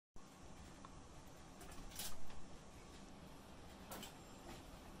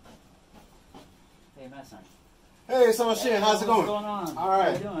Master. Hey, Sunshine, how's it going? What's going on? All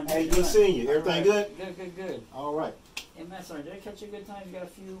right. How you doing? Hey, good seeing you. Everything good? Good. All right. Hey, Master, did I catch you a good time? You got a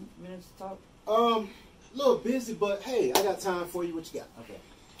few minutes to talk? A little busy, but hey, I got time for you. What you got? Okay.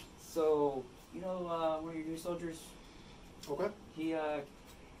 So, you know, one of your new soldiers? Okay. He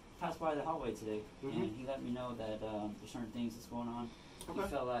passed by the hallway today, Mm-hmm. and he let me know that there's certain things that's going on. Okay. He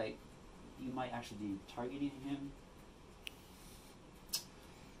felt like you might actually be targeting him.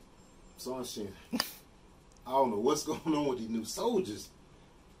 Sunshine, I don't know what's going on with these new soldiers,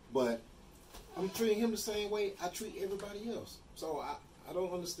 but I'm treating him the same way I treat everybody else. So I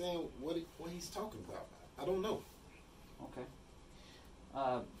don't understand what he's talking about. I don't know. Okay.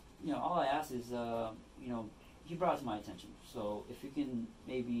 You know, all I ask is, you know, he brought it to my attention. So if you can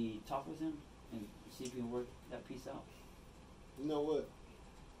maybe talk with him and see if you can work that piece out. You know what?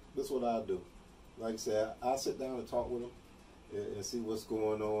 That's what I'll do. Like I said, I'll sit down and talk with him and see what's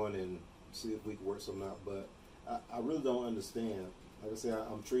going on and see if we can work something out. But I really don't understand. Like I said,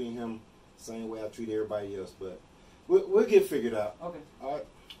 I'm treating him the same way I treat everybody else. But we'll get figured out. Okay. All right.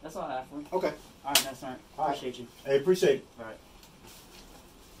 That's all I have for him. Okay. All right, that's all right. All right. Appreciate you. Hey, appreciate it. All right.